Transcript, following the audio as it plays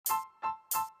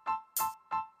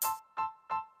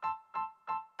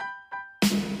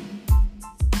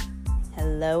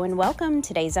Hello and welcome.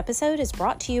 Today's episode is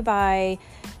brought to you by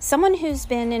someone who's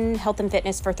been in health and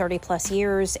fitness for 30 plus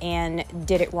years and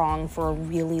did it wrong for a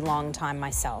really long time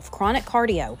myself. Chronic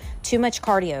cardio, too much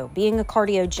cardio, being a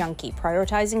cardio junkie,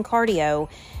 prioritizing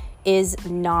cardio is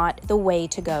not the way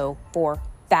to go for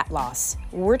fat loss.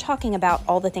 We're talking about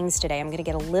all the things today. I'm going to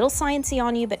get a little sciencey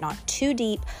on you, but not too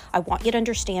deep. I want you to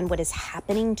understand what is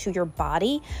happening to your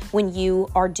body when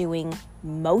you are doing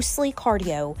mostly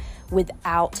cardio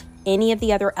without any of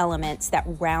the other elements that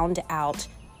round out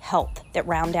health, that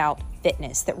round out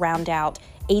fitness, that round out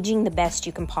aging the best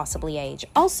you can possibly age.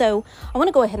 Also, I want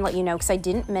to go ahead and let you know, because I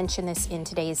didn't mention this in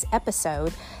today's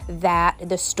episode, that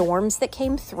the storms that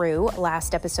came through,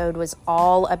 last episode was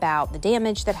all about the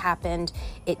damage that happened.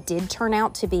 It did turn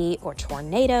out to be a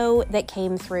tornado that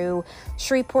came through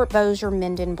Shreveport, Bossier,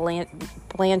 Minden,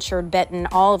 Blanchard, Benton,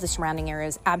 all of the surrounding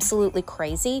areas. Absolutely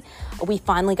crazy. We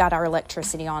finally got our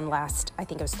electricity on last, I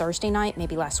think it was Thursday night,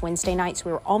 maybe last Wednesday night, so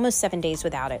we were almost 7 days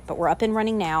without it, but we're up and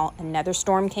running now. Another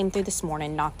storm came through this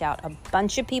morning, knocked out a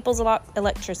bunch of people's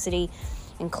electricity,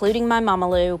 including my Mama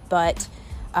Lou, but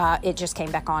it just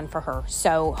came back on for her.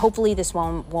 So hopefully this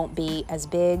one won't be as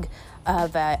big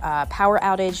of a power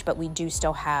outage, but we do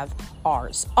still have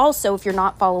ours. Also, if you're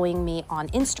not following me on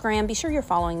Instagram, be sure you're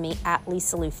following me at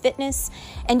Lisa Lou Fitness.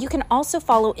 And you can also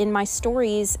follow in my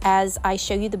stories as I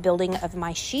show you the building of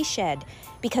my she shed,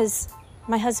 because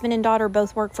my husband and daughter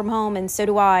both work from home, and so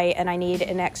do I, and I need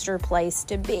an extra place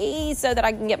to be so that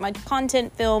I can get my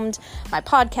content filmed, my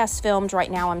podcast filmed. Right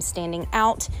now I'm standing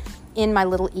out in my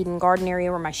little Eden garden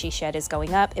area where my she shed is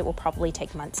going up. It will probably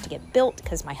take months to get built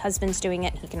because my husband's doing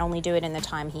it. He can only do it in the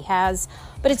time he has,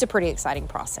 but it's a pretty exciting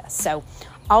process. So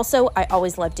also, I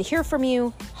always love to hear from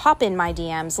you. Hop in my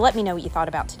DMs. Let me know what you thought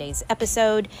about today's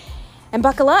episode, and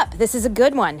buckle up. This is a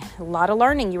good one. A lot of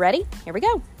learning. You ready? Here we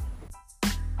go.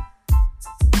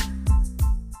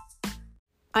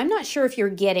 I'm not sure if you're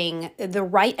getting the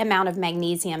right amount of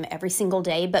magnesium every single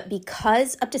day, but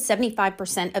because up to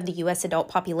 75% of the U.S. adult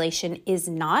population is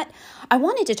not, I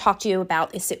wanted to talk to you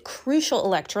about this crucial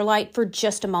electrolyte for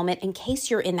just a moment in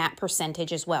case you're in that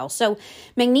percentage as well. So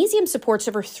magnesium supports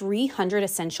over 300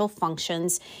 essential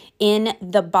functions in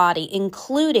the body,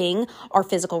 including our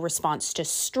physical response to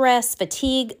stress,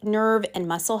 fatigue, nerve, and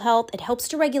muscle health. It helps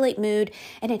to regulate mood,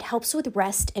 and it helps with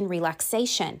rest and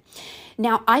relaxation.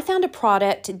 Now, I found a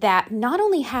product that not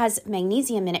only has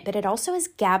magnesium in it, but it also has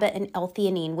GABA and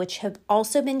L-theanine, which have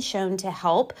also been shown to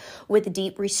help with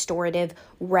deep restorative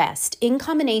rest. In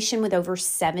combination with over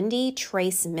 70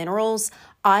 trace minerals,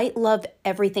 I love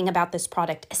everything about this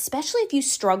product, especially if you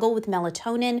struggle with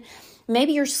melatonin.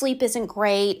 Maybe your sleep isn't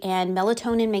great and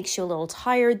melatonin makes you a little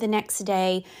tired the next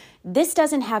day. This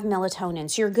doesn't have melatonin,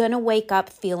 so you're going to wake up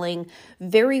feeling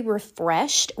very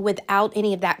refreshed without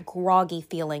any of that groggy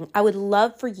feeling. I would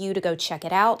love for you to go check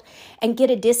it out and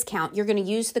get a discount. You're going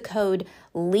to use the code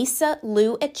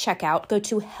LisaLou at checkout. Go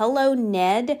to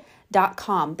helloned.com.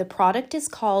 The product is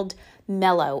called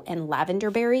Mellow, and lavender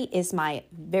berry is my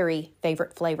very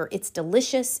favorite flavor. It's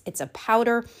delicious. It's a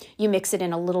powder. You mix it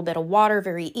in a little bit of water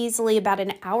very easily about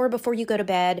an hour before you go to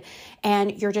bed,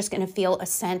 and you're just going to feel a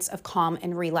sense of calm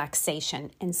and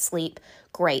relaxation and sleep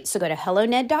great. So go to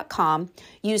helloned.com,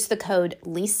 use the code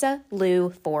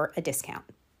LisaLou for a discount.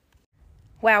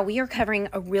 Wow, we are covering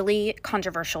a really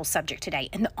controversial subject today,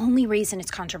 and the only reason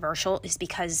it's controversial is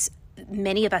because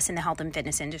many of us in the health and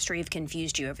fitness industry have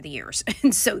confused you over the years.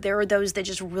 And so there are those that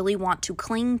just really want to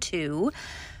cling to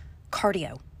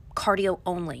cardio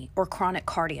only, or chronic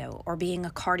cardio, or being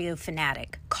a cardio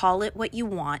fanatic. Call it what you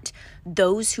want.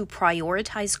 Those who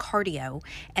prioritize cardio,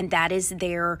 and that is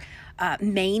their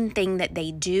main thing that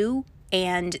they do,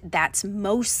 and that's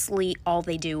mostly all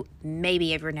they do.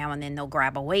 Maybe every now and then they'll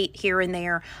grab a weight here and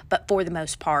there, but for the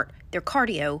most part, they're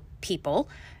cardio people.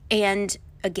 And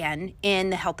again, in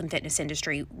the health and fitness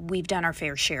industry, we've done our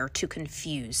fair share to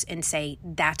confuse and say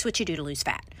that's what you do to lose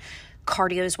fat.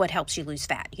 Cardio is what helps you lose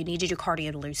fat. You need to do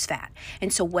cardio to lose fat.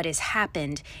 And so what has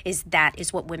happened is that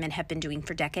is what women have been doing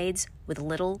for decades with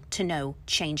little to no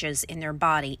changes in their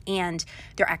body, and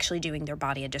they're actually doing their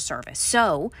body a disservice.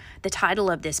 So the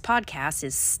title of this podcast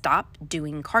is Stop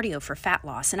Doing Cardio for Fat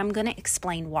Loss, and I'm going to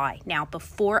explain why. Now,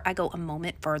 before I go a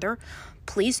moment further,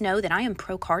 please know that I am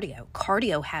pro cardio.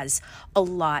 Cardio has a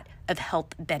lot of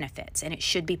health benefits, and it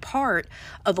should be part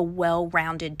of a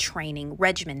well-rounded training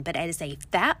regimen. But as a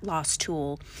fat loss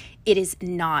tool, it is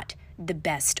not the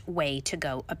best way to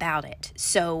go about it.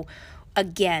 So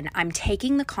again, I'm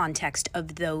taking the context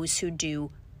of those who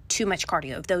do too much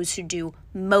cardio, of those who do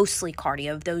mostly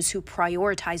cardio, of those who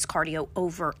prioritize cardio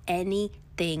over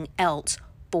anything else,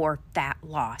 for fat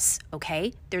loss,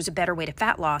 okay? There's a better way to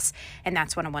fat loss, and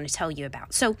that's what I want to tell you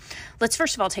about. So let's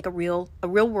first of all take a real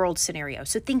world scenario.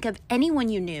 So think of anyone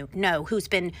you know who's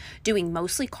been doing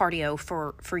mostly cardio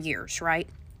for years, right?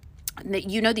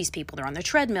 You know these people. They're on the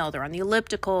treadmill, they're on the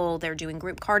elliptical, they're doing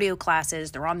group cardio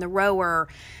classes, they're on the rower.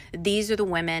 These are the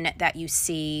women that you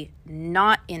see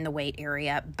not in the weight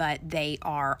area, but they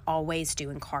are always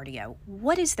doing cardio.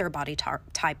 What is their body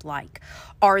type like?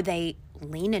 Are they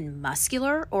lean and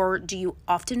muscular, or do you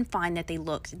often find that they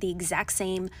look the exact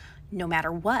same no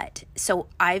matter what? So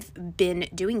I've been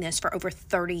doing this for over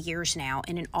 30 years now,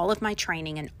 and in all of my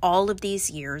training and all of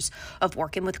these years of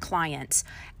working with clients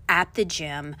at the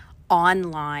gym,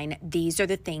 online, these are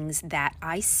the things that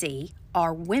I see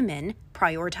are women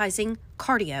prioritizing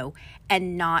cardio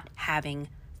and not having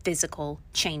physical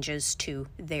changes to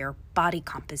their body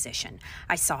composition.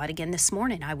 I saw it again this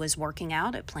morning. I was working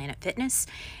out at Planet Fitness,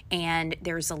 and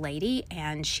there's a lady,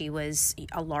 and she was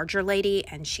a larger lady,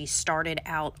 and she started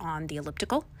out on the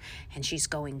elliptical, and she's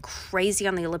going crazy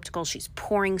on the elliptical. She's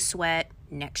pouring sweat.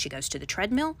 Next, she goes to the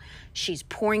treadmill. She's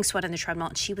pouring sweat on the treadmill,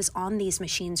 and she was on these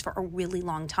machines for a really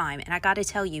long time. And I got to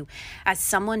tell you, as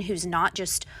someone who's not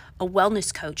just a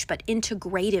wellness coach, but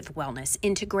integrative wellness,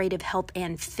 integrative health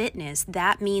and fitness,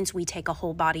 that means we take a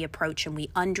whole body approach and we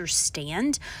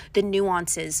understand the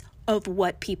nuances of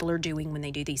what people are doing when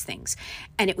they do these things.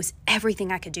 And it was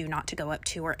everything I could do not to go up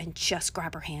to her and just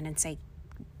grab her hand and say,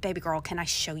 baby girl, can I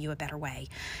show you a better way?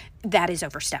 That is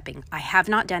overstepping. I have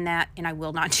not done that, and I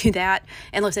will not do that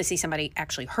unless I see somebody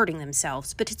actually hurting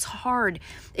themselves. But it's hard.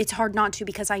 It's hard not to,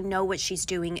 because I know what she's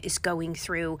doing is going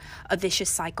through a vicious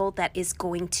cycle that is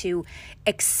going to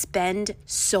expend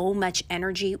so much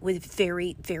energy with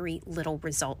very, very little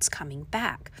results coming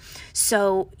back.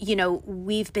 So,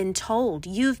 you've been told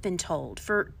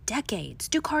for decades,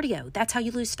 do cardio. That's how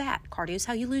you lose fat. Cardio is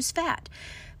how you lose fat.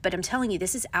 But I'm telling you,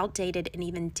 this is outdated and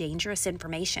even dangerous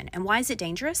information. And why is it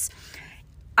dangerous?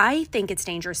 I think it's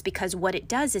dangerous because what it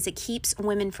does is it keeps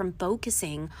women from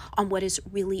focusing on what is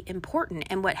really important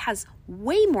and what has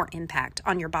way more impact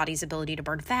on your body's ability to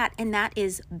burn fat, and that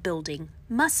is building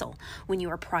muscle. When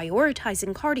you are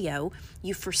prioritizing cardio,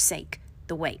 you forsake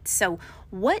the weight. So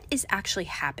what is actually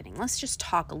happening? Let's just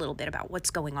talk a little bit about what's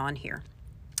going on here.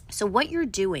 So what you're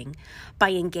doing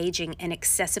by engaging in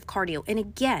excessive cardio, and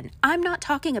again, I'm not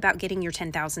talking about getting your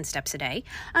 10,000 steps a day.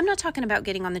 I'm not talking about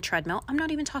getting on the treadmill. I'm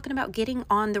not even talking about getting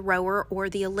on the rower or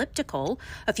the elliptical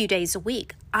a few days a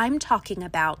week. I'm talking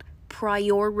about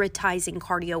prioritizing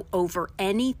cardio over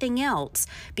anything else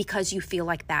because you feel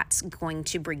like that's going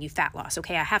to bring you fat loss.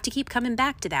 Okay, I have to keep coming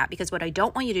back to that because what I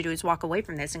don't want you to do is walk away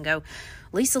from this and go,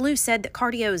 Lisa Lou said that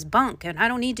cardio is bunk and I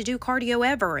don't need to do cardio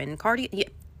ever, and cardio... Yeah,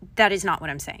 that is not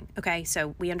what I'm saying, okay?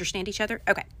 So we understand each other?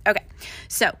 Okay.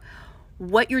 So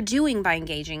what you're doing by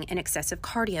engaging in excessive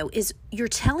cardio is you're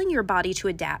telling your body to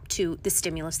adapt to the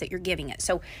stimulus that you're giving it.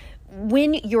 So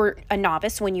when you're a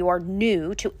novice, when you are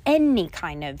new to any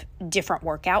kind of different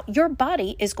workout, your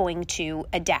body is going to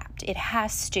adapt. It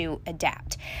has to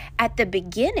adapt. At the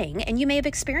beginning, and you may have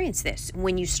experienced this,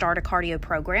 when you start a cardio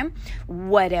program,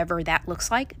 whatever that looks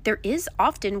like, there is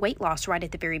often weight loss right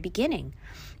at the very beginning.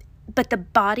 But the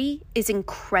body is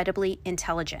incredibly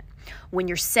intelligent. When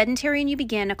you're sedentary and you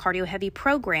begin a cardio-heavy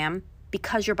program,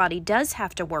 because your body does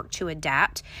have to work to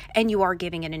adapt and you are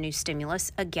giving it a new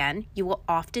stimulus, again, you will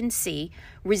often see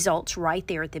results right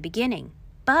there at the beginning.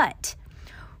 But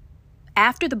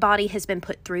after the body has been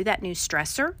put through that new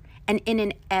stressor, and in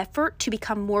an effort to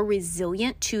become more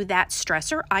resilient to that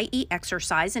stressor, i.e.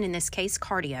 exercise, and in this case,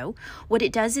 cardio, what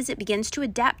it does is it begins to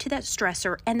adapt to that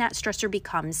stressor, and that stressor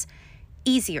becomes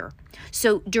easier.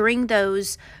 So during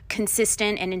those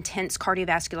consistent and intense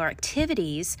cardiovascular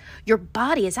activities, your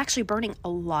body is actually burning a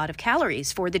lot of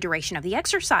calories for the duration of the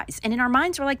exercise. And in our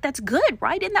minds, we're like, that's good,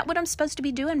 right? Isn't that what I'm supposed to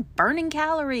be doing? Burning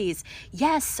calories.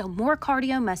 Yes, so more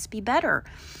cardio must be better.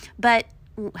 But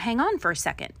hang on for a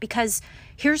second, because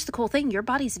here's the cool thing. Your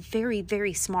body's very,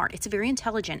 very smart. It's very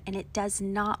intelligent, and it does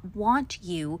not want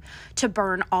you to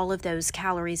burn all of those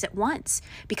calories at once,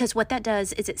 because what that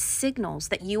does is it signals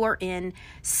that you are in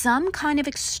some kind of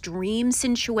extreme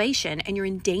situation and you're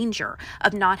in danger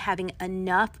of not having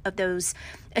enough of those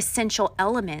essential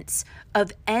elements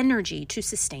of energy to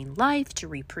sustain life, to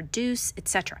reproduce,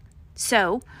 etc.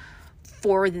 So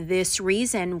for this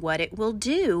reason, what it will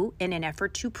do in an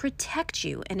effort to protect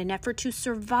you, in an effort to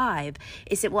survive,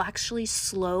 is it will actually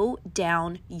slow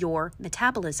down your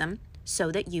metabolism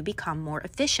so that you become more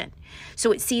efficient.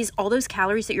 So it sees all those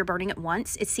calories that you're burning at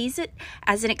once, it sees it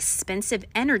as an expensive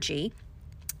energy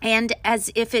And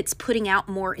as if it's putting out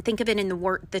more, think of it in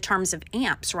the terms of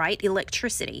amps, right?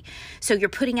 Electricity. So you're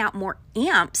putting out more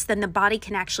amps than the body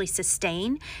can actually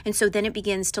sustain. And so then it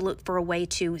begins to look for a way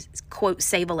to, quote,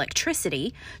 save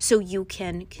electricity so you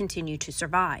can continue to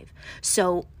survive.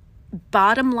 So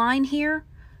bottom line here,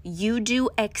 you do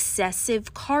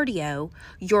excessive cardio,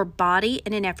 your body,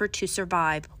 in an effort to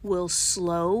survive, will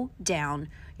slow down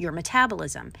your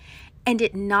metabolism. And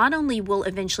it not only will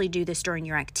eventually do this during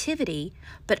your activity,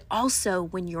 but also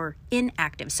when you're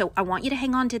inactive. So I want you to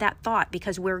hang on to that thought,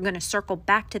 because we're going to circle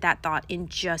back to that thought in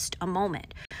just a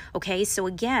moment. Okay, so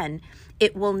again,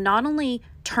 it will not only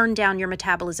turn down your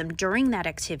metabolism during that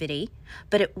activity,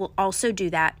 but it will also do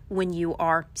that when you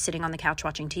are sitting on the couch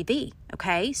watching TV.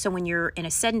 Okay, so when you're in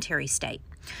a sedentary state.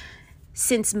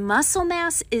 Since muscle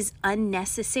mass is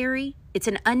unnecessary, it's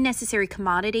an unnecessary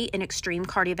commodity in extreme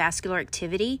cardiovascular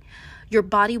activity, your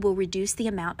body will reduce the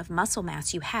amount of muscle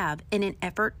mass you have in an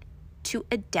effort to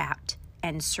adapt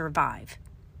and survive.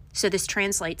 So this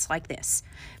translates like this.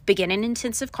 Begin an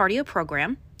intensive cardio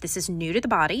program. This is new to the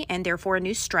body and therefore a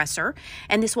new stressor,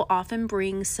 and this will often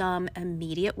bring some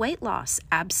immediate weight loss,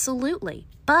 absolutely.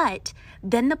 But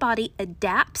then the body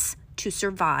adapts to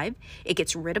survive. It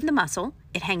gets rid of the muscle.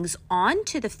 It hangs on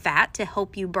to the fat to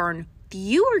help you burn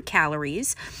fewer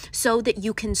calories so that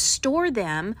you can store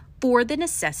them for the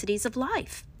necessities of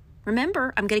life.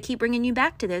 Remember, I'm going to keep bringing you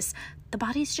back to this. The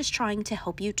body's just trying to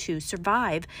help you to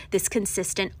survive this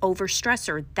consistent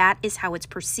overstressor. That is how it's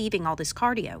perceiving all this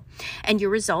cardio. And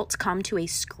your results come to a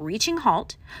screeching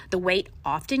halt. The weight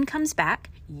often comes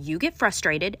back. You get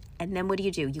frustrated. And then what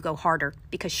do? You go harder,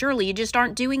 because surely you just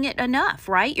aren't doing it enough,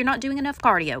 right? You're not doing enough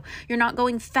cardio. You're not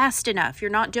going fast enough.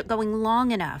 You're not going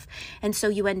long enough. And so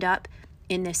you end up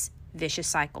in this vicious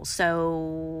cycle. So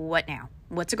what now?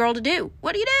 What's a girl to do?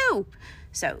 What do you do?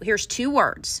 So here's two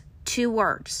words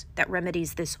that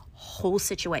remedies this whole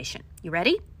situation. You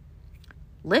ready?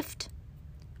 Lift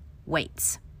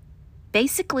weights.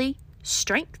 Basically,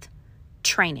 strength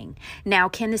training. Now,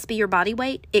 can this be your body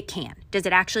weight? It can. Does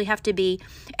it actually have to be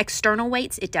external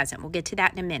weights? It doesn't. We'll get to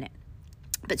that in a minute.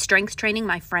 But strength training,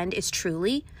 my friend, is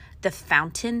truly the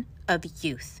fountain of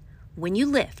youth. When you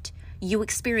lift, you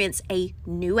experience a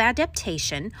new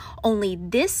adaptation, only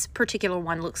this particular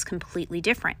one looks completely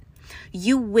different.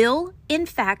 You will, in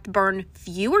fact, burn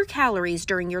fewer calories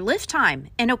during your lift time.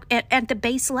 And at the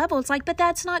base level, it's like, but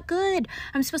that's not good.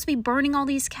 I'm supposed to be burning all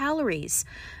these calories.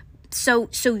 So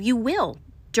you will,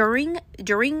 during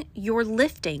your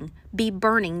lifting, be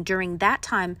burning during that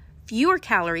time fewer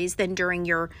calories than during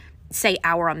your, say,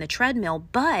 hour on the treadmill,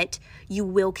 but you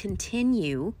will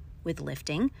continue with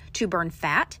lifting to burn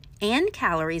fat and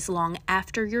calories long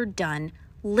after you're done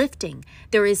lifting.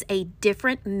 There is a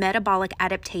different metabolic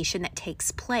adaptation that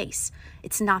takes place.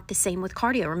 It's not the same with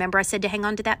cardio. Remember I said to hang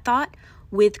on to that thought?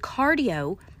 With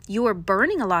cardio, you are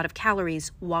burning a lot of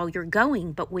calories while you're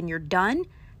going, but when you're done,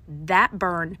 that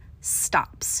burn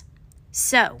stops.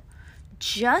 So,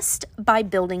 just by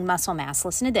building muscle mass,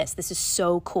 listen to this. This is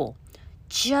so cool.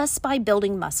 Just by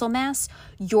building muscle mass,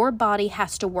 your body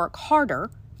has to work harder,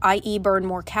 i.e. burn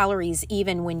more calories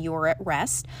even when you're at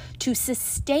rest, to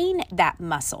sustain that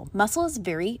muscle. Muscle is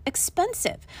very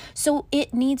expensive. So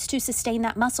it needs to sustain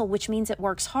that muscle, which means it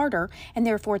works harder, and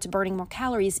therefore it's burning more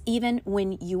calories even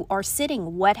when you are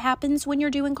sitting. What happens when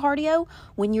you're doing cardio?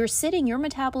 When you're sitting, your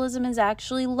metabolism is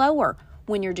actually lower.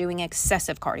 When you're doing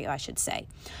excessive cardio, I should say.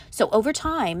 So over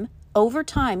time,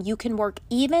 you can work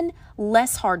even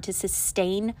less hard to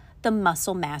sustain the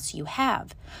muscle mass you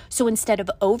have. So instead of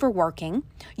overworking,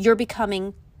 you're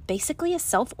becoming basically a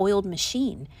self-oiled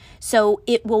machine. So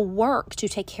it will work to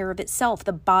take care of itself.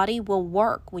 The body will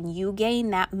work. When you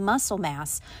gain that muscle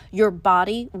mass, your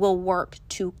body will work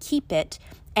to keep it.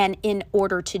 And in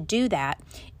order to do that,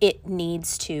 it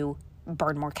needs to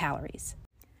burn more calories.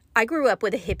 I grew up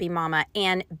with a hippie mama,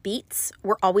 and beets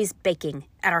were always baking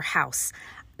at our house.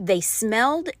 They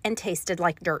smelled and tasted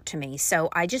like dirt to me, so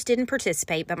I just didn't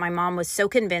participate, but my mom was so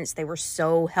convinced they were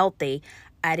so healthy,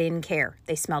 I didn't care.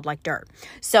 They smelled like dirt.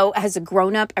 So as a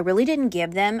grown-up, I really didn't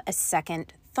give them a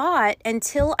second thought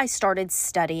until I started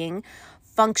studying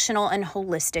functional and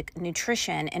holistic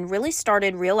nutrition and really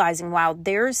started realizing, wow,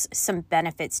 there's some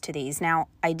benefits to these. Now,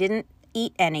 I didn't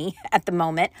eat any at the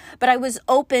moment, but I was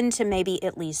open to maybe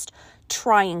at least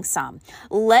trying some.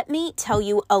 Let me tell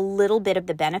you a little bit of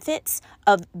the benefits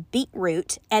of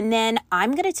beetroot, and then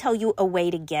I'm going to tell you a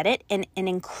way to get it in an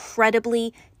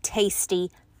incredibly tasty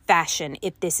fashion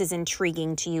if this is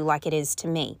intriguing to you like it is to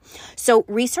me. So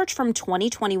research from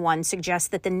 2021 suggests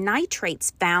that the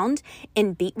nitrates found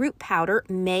in beetroot powder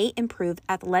may improve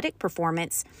athletic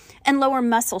performance and lower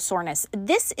muscle soreness.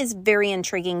 This is very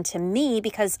intriguing to me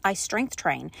because I strength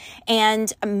train,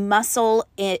 and muscle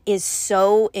is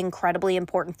so incredibly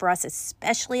important for us,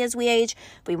 especially as we age.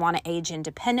 We want to age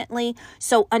independently.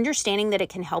 So understanding that it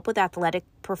can help with athletic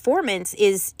performance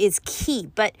is key,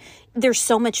 but there's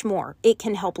so much more. It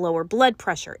can help lower blood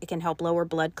pressure. It can help lower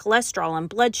blood cholesterol and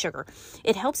blood sugar.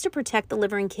 It helps to protect the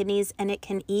liver and kidneys, and it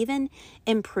can even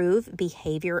improve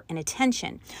behavior and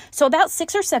attention. So about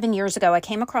 6 or 7 years ago, I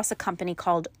came across a company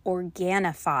called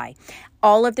Organifi.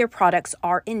 All of their products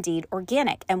are indeed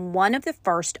organic, and one of the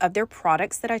first of their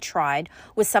products that I tried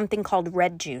was something called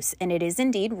red juice, and it is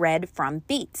indeed red from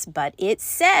beets, but it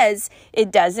says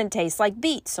it doesn't taste like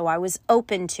beets, so I was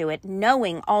open to it,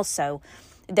 knowing also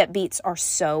that beets are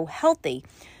so healthy.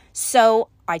 So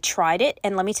I tried it,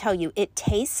 and let me tell you, it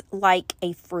tastes like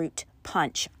a fruit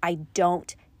punch. I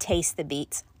don't taste the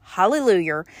beets.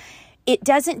 Hallelujah. It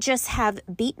doesn't just have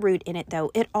beetroot in it,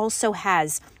 though. It also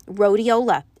has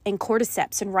rhodiola and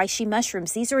cordyceps and reishi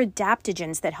mushrooms. These are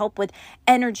adaptogens that help with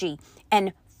energy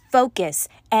and focus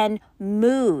and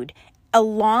mood.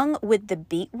 Along with the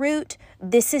beetroot,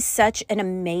 this is such an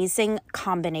amazing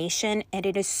combination, and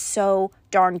it is so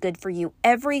darn good for you.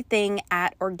 Everything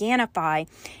at Organifi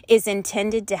is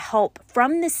intended to help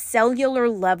from the cellular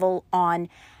level on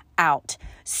out.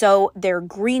 So their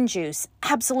green juice,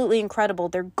 absolutely incredible.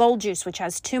 Their gold juice, which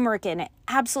has turmeric in it,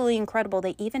 absolutely incredible.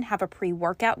 They even have a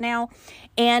pre-workout now,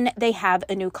 and they have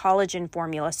a new collagen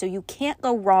formula. So you can't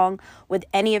go wrong with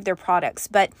any of their products.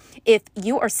 But if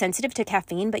you are sensitive to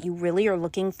caffeine, but you really are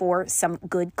looking for some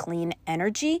good, clean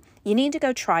energy, you need to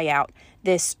go try out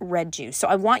this red juice. So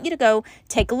I want you to go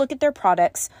take a look at their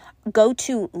products. Go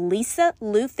to Lisa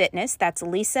Lou Fitness. That's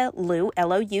Lisa Lou,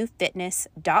 Lou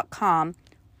fitness.com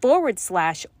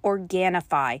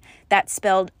 /Organifi. That's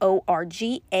spelled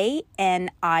ORGANIFI.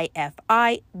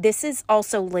 This is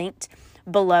also linked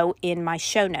below in my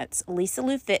show notes,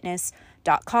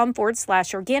 LisaLouFitness.com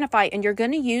 /Organifi. And you're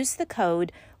going to use the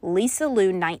code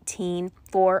LisaLou19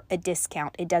 for a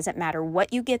discount. It doesn't matter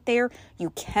what you get there.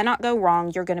 You cannot go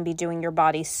wrong. You're going to be doing your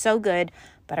body so good.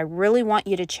 But I really want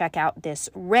you to check out this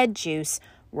red juice.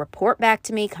 Report back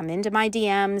to me. Come into my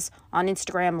DMs on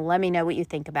Instagram. Let me know what you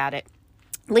think about it.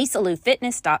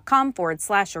 LisaLouFitness.com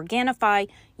 /Organifi.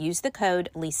 Use the code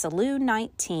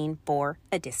LisaLou19 for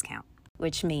a discount,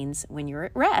 which means when you're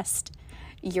at rest,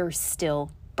 you're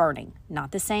still burning.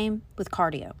 Not the same with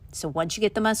cardio. So once you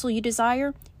get the muscle you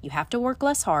desire, you have to work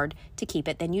less hard to keep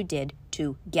it than you did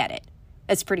to get it.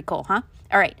 That's pretty cool, huh?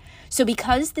 All right. So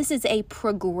because this is a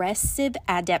progressive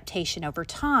adaptation over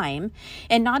time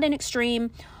and not an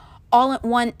extreme all at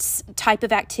once type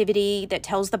of activity that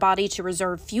tells the body to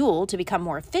reserve fuel to become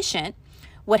more efficient,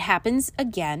 what happens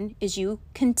again is you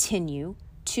continue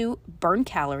to burn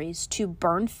calories, to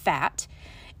burn fat,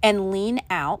 and lean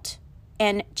out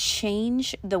and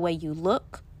change the way you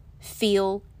look,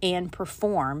 feel, and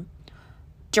perform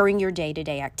during your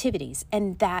day-to-day activities.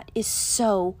 And that is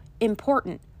so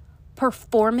important.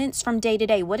 Performance from day to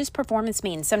day. What does performance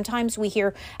mean? Sometimes we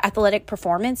hear athletic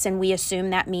performance and we assume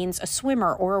that means a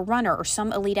swimmer or a runner or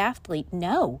some elite athlete.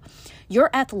 No, your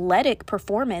athletic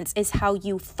performance is how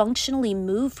you functionally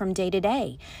move from day to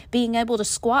day. Being able to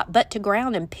squat butt to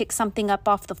ground and pick something up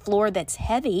off the floor that's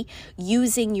heavy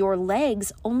using your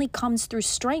legs only comes through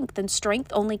strength, and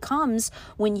strength only comes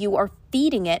when you are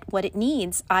feeding it what it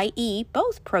needs, i.e.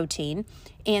 both protein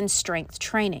and strength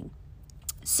training.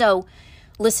 So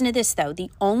listen to this, though. The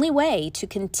only way to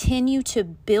continue to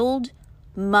build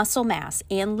muscle mass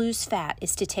and lose fat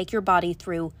is to take your body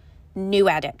through new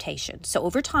adaptations. So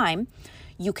over time,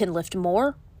 you can lift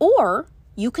more, or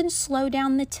you can slow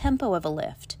down the tempo of a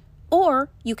lift, or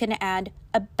you can add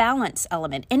a balance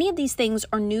element. Any of these things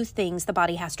are new things the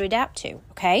body has to adapt to,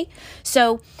 okay?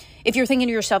 So if you're thinking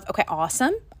to yourself, okay,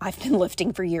 awesome, I've been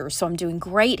lifting for years, so I'm doing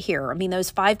great here. I mean,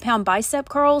 those 5-pound bicep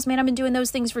curls, man, I've been doing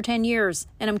those things for 10 years,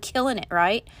 and I'm killing it,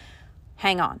 right?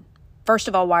 Hang on. First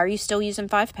of all, why are you still using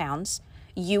 5 pounds?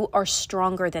 You are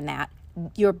stronger than that.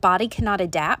 Your body cannot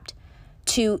adapt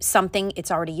to something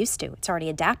it's already used to. It's already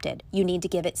adapted. You need to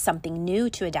give it something new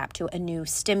to adapt to, a new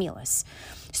stimulus.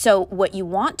 So what you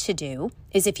want to do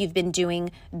is, if you've been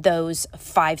doing those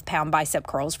 5-pound bicep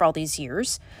curls for all these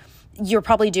years, you're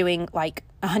probably doing like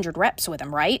 100 reps with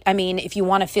them, right? I mean, if you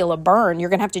want to feel a burn, you're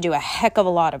going to have to do a heck of a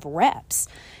lot of reps.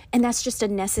 And that's just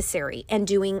unnecessary. And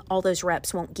doing all those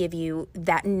reps won't give you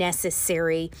that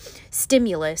necessary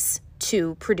stimulus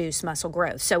to produce muscle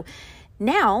growth. So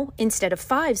Now, instead of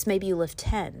 5s, maybe you lift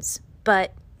 10s,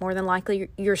 but more than likely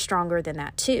you're stronger than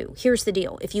that too. Here's the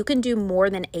deal. If you can do more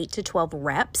than 8 to 12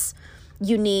 reps,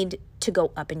 you need to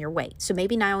go up in your weight. So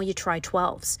maybe now you try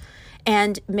 12s,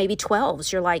 and maybe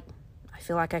 12s, you're like, I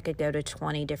feel like I could go to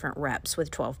 20 different reps with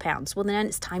 12 pounds. Well, then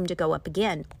it's time to go up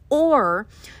again. Or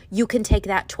you can take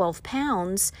that 12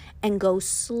 pounds and go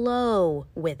slow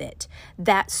with it.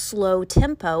 That slow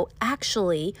tempo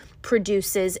actually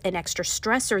produces an extra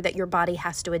stressor that your body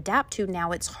has to adapt to.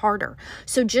 Now it's harder.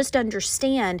 So just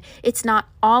understand it's not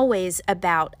always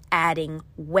about adding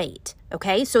weight.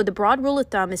 Okay, so the broad rule of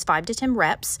thumb is 5 to 10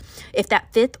 reps. If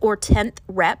that 5th or 10th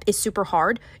rep is super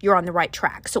hard, you're on the right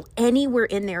track. So anywhere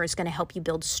in there is going to help you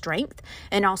build strength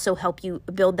and also help you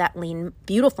build that lean,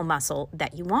 beautiful muscle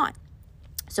that you want.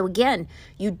 So again,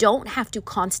 you don't have to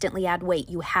constantly add weight.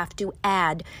 You have to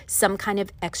add some kind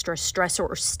of extra stressor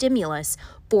or stimulus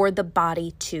for the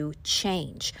body to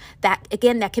change. That,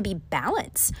 again, that could be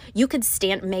balance. You could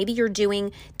stand, maybe you're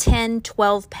doing 10,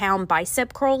 12 pound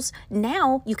bicep curls.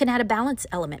 Now you can add a balance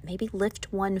element. Maybe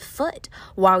lift one foot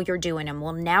while you're doing them.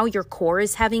 Well, now your core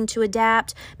is having to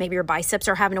adapt. Maybe your biceps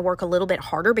are having to work a little bit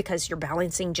harder because you're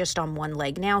balancing just on one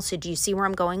leg now. So do you see where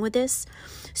I'm going with this?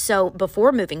 So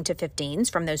before moving to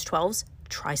 15s from those 12s,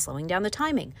 try slowing down the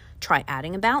timing. Try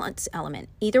adding a balance element.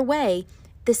 Either way,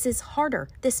 this is harder.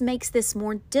 This makes this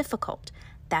more difficult.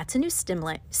 That's a new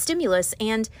stimulus,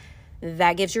 and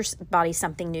that gives your body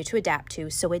something new to adapt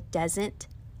to so it doesn't,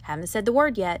 haven't said the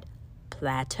word yet,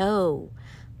 plateau.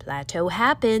 Plateau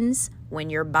happens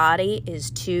when your body is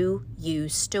too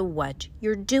used to what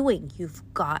you're doing. You've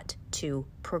got to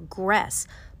progress,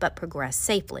 but progress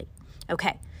safely.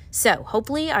 Okay. So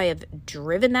hopefully I have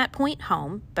driven that point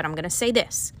home, but I'm going to say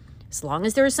this. As long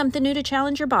as there is something new to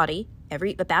challenge your body,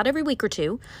 about every week or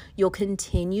two, you'll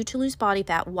continue to lose body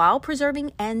fat while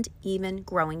preserving and even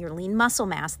growing your lean muscle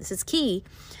mass. This is key.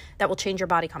 That will change your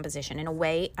body composition in a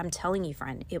way, I'm telling you,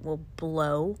 friend, it will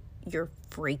blow your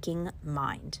freaking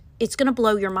mind. It's going to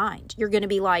blow your mind. You're going to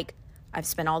be like, I've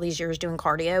spent all these years doing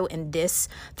cardio, and this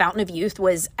fountain of youth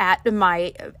was at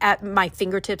my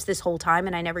fingertips this whole time,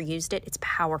 and I never used it. It's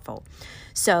powerful.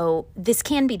 So this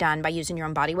can be done by using your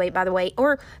own body weight, by the way,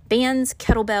 or bands,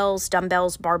 kettlebells,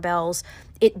 dumbbells, barbells.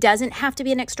 It doesn't have to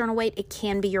be an external weight. It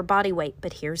can be your body weight.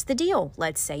 But here's the deal.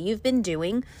 Let's say you've been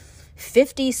doing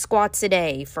 50 squats a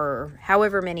day for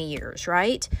however many years,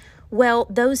 right? Well,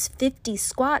 those 50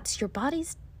 squats, your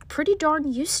body's pretty darn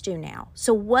used to now.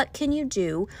 So what can you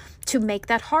do to make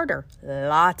that harder?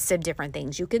 Lots of different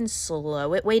things. You can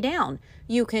slow it way down.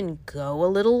 You can go a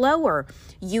little lower.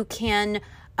 You can,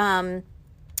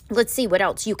 let's see what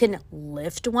else. You can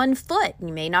lift one foot.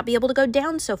 You may not be able to go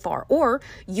down so far, or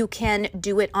you can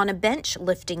do it on a bench,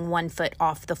 lifting one foot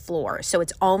off the floor. So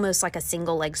it's almost like a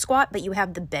single leg squat, but you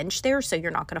have the bench there, so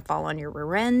you're not going to fall on your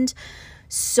rear end.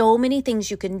 So many things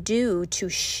you can do to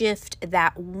shift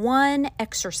that one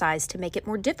exercise to make it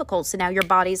more difficult. So now your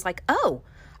body's like, oh,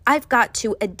 I've got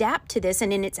to adapt to this.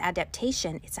 And in its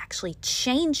adaptation, it's actually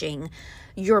changing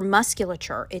your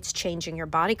musculature. It's changing your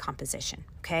body composition.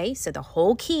 Okay, so the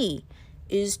whole key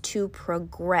is to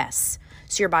progress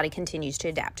so your body continues to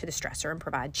adapt to the stressor and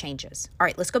provide changes. All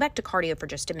right, let's go back to cardio for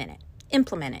just a minute.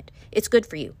 Implement it. It's good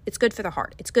for you. It's good for the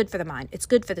heart. It's good for the mind. It's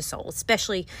good for the soul,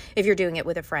 especially if you're doing it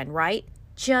with a friend, right?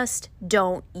 Just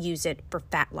don't use it for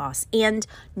fat loss. And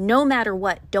no matter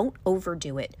what, don't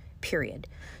overdo it, period.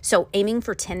 So aiming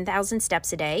for 10,000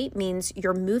 steps a day means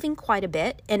you're moving quite a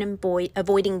bit and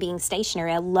avoiding being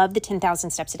stationary. I love the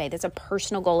 10,000 steps a day. That's a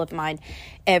personal goal of mine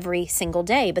every single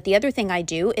day. But the other thing I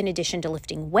do, in addition to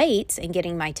lifting weights and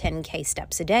getting my 10K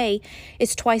steps a day,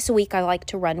 is twice a week I like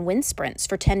to run wind sprints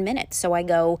for 10 minutes. So I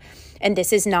go, and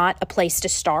this is not a place to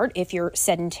start if you're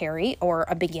sedentary or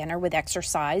a beginner with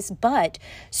exercise, but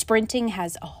sprinting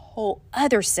has a whole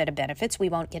other set of benefits we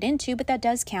won't get into, but that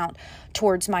does count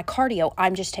towards my cardio.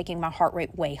 I'm just taking my heart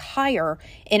rate way higher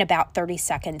in about 30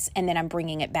 seconds, and then I'm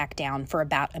bringing it back down for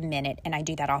about a minute, and I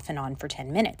do that off and on for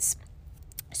 10 minutes.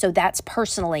 So that's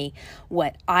personally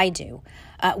what I do.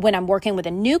 When I'm working with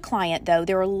a new client, though,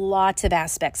 there are lots of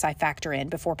aspects I factor in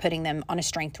before putting them on a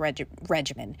strength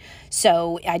regimen.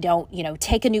 So I don't,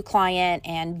 take a new client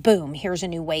and boom, here's a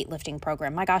new weightlifting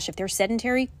program. My gosh, if they're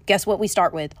sedentary, guess what we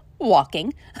start with?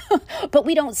 Walking. But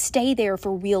we don't stay there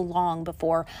for real long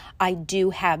before I do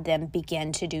have them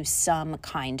begin to do some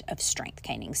kind of strength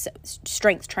training,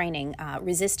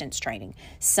 resistance training,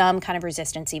 some kind of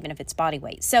resistance, even if it's body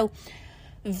weight. So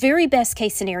Very best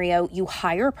case scenario, you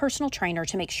hire a personal trainer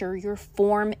to make sure your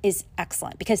form is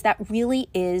excellent, because that really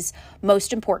is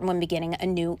most important when beginning a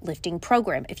new lifting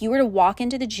program. If you were to walk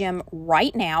into the gym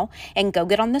right now and go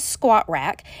get on the squat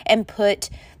rack and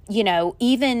put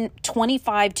even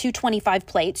 225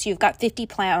 plates, you've got 50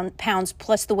 pounds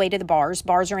plus the weight of the bars.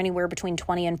 Bars are anywhere between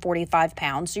 20 and 45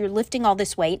 pounds. So you're lifting all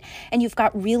this weight and you've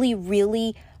got really,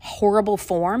 really horrible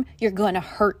form, you're going to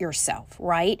hurt yourself,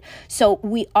 right? So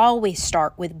we always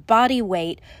start with body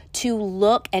weight to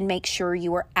look and make sure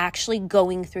you are actually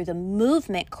going through the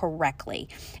movement correctly.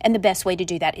 And the best way to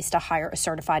do that is to hire a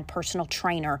certified personal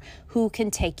trainer who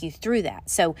can take you through that.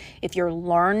 So if you're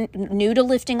new to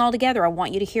lifting altogether, I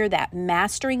want you to hear that.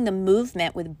 Mastering the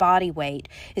movement with body weight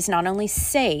is not only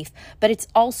safe, but it's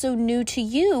also new to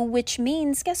you, which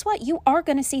means, guess what? You are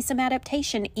going to see some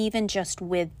adaptation even just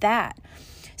with that.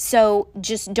 So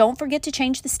just don't forget to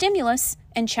change the stimulus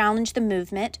and challenge the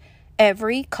movement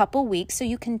every couple weeks so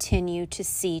you continue to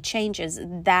see changes.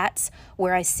 That's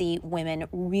where I see women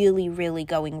really, really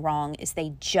going wrong, is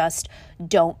they just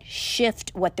don't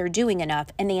shift what they're doing enough,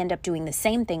 and they end up doing the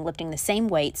same thing, lifting the same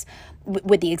weights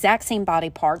with the exact same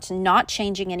body parts, not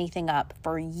changing anything up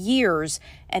for years,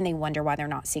 and they wonder why they're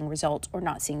not seeing results or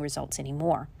not seeing results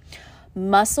anymore.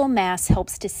 Muscle mass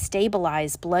helps to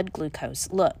stabilize blood glucose.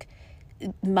 Look,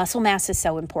 muscle mass is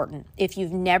so important. If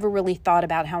you've never really thought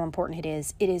about how important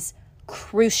it is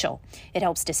crucial. It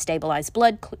helps to stabilize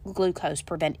blood glucose,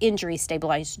 prevent injury,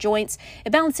 stabilize joints. It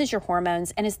balances your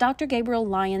hormones. And as Dr. Gabriel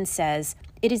Lyon says,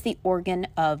 it is the organ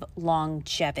of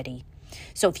longevity.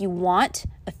 So if you want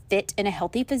a fit and a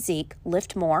healthy physique,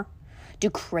 lift more, do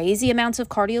crazy amounts of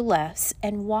cardio less,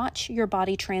 and watch your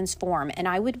body transform. And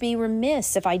I would be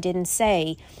remiss if I didn't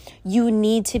say you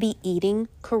need to be eating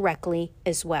correctly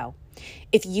as well.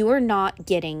 If you are not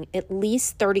getting at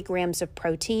least 30 grams of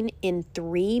protein in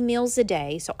 3 meals a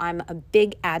day, so I'm a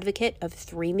big advocate of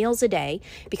 3 meals a day,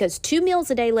 because 2 meals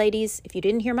a day, ladies, if you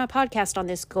didn't hear my podcast on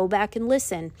this, go back and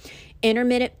listen.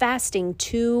 Intermittent fasting,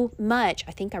 too much.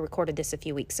 I think I recorded this a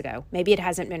few weeks ago. Maybe it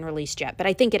hasn't been released yet, but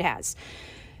I think it has.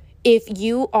 If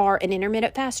you are an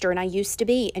intermittent faster, and I used to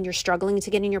be, and you're struggling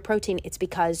to get in your protein, it's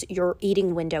because your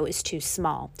eating window is too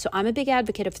small. So I'm a big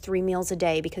advocate of 3 meals a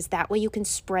day, because that way you can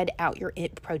spread out your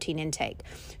protein intake.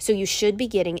 So you should be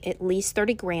getting at least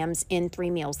 30 grams in 3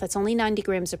 meals. That's only 90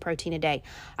 grams of protein a day.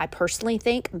 I personally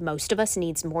think most of us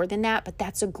needs more than that, but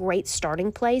that's a great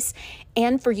starting place.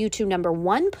 And for you to, number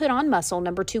 1, put on muscle,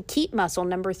 number 2, keep muscle,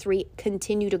 number 3,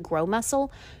 continue to grow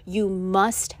muscle, you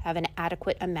must have an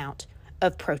adequate amount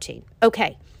of protein.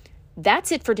 Okay,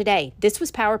 that's it for today. This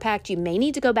was Power Packed. You may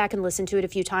need to go back and listen to it a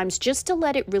few times just to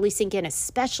let it really sink in,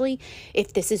 especially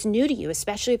if this is new to you,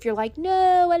 especially if you're like,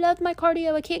 no, I love my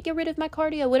cardio. I can't get rid of my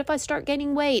cardio. What if I start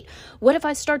gaining weight? What if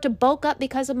I start to bulk up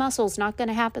because of muscles? Not going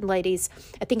to happen, ladies.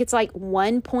 I think it's like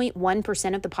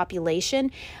 1.1% of the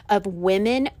population of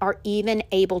women are even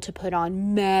able to put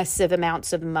on massive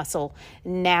amounts of muscle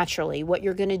naturally. What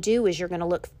you're going to do is you're going to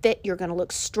look fit. You're going to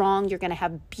look strong. You're going to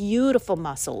have beautiful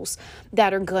muscles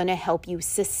that are going to help you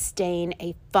sustain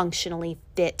a functionally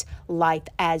fit life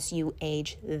as you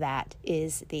age. That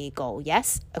is the goal.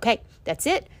 Yes? Okay, that's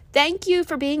it. Thank you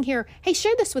for being here. Hey,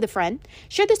 share this with a friend.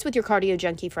 Share this with your cardio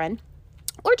junkie friend.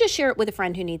 Or just share it with a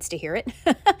friend who needs to hear it.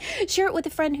 Share it with a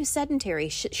friend who's sedentary.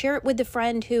 Share it with a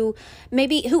friend who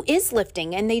is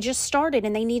lifting and they just started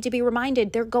and they need to be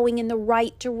reminded they're going in the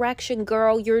right direction.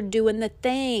 Girl, you're doing the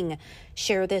thing.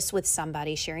 Share this with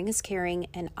somebody. Sharing is caring,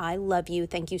 and I love you.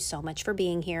 Thank you so much for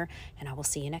being here, and I will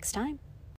see you next time.